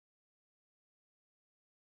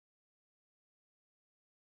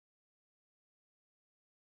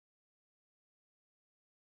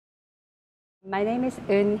My name is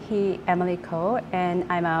EunHee Emily Ko, and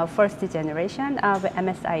I'm a first generation of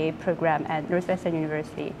MSiA program at Northwestern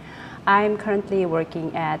University. I'm currently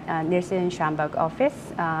working at Nielsen Schaumburg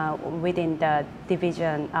office within the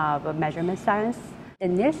division of measurement science. The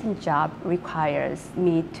Nielsen job requires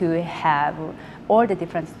me to have all the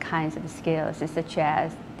different kinds of skills, such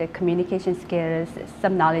as the communication skills,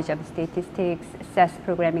 some knowledge of statistics, SAS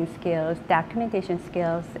programming skills, documentation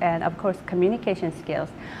skills, and of course communication skills.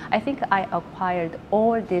 I think I acquired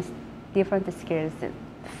all these different skills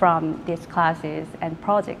from these classes and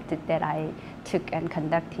projects that I took and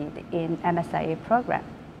conducted in MSiA program.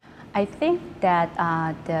 I think that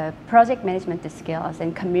the project management skills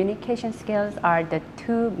and communication skills are the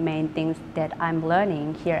two main things that I'm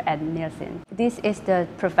learning here at Nielsen. This is the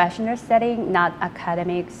professional setting, not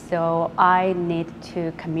academic, so I need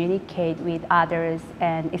to communicate with others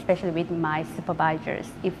and especially with my supervisors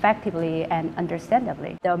effectively and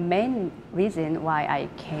understandably. The main reason why I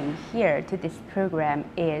came here to this program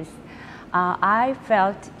is I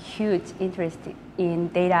felt huge interest in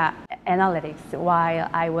data analytics while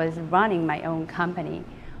I was running my own company.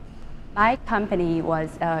 My company was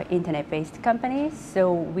an internet-based company,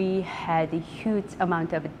 so we had a huge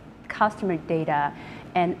amount of customer data,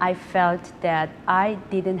 and I felt that I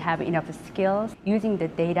didn't have enough skills using the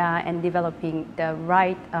data and developing the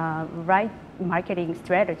right marketing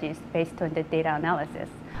strategies based on the data analysis.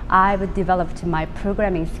 I've developed my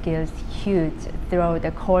programming skills huge through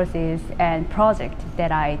the courses and projects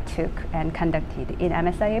that I took and conducted in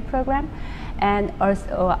MSiA program, and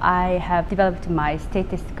also I have developed my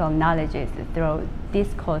statistical knowledge through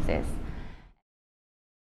these courses.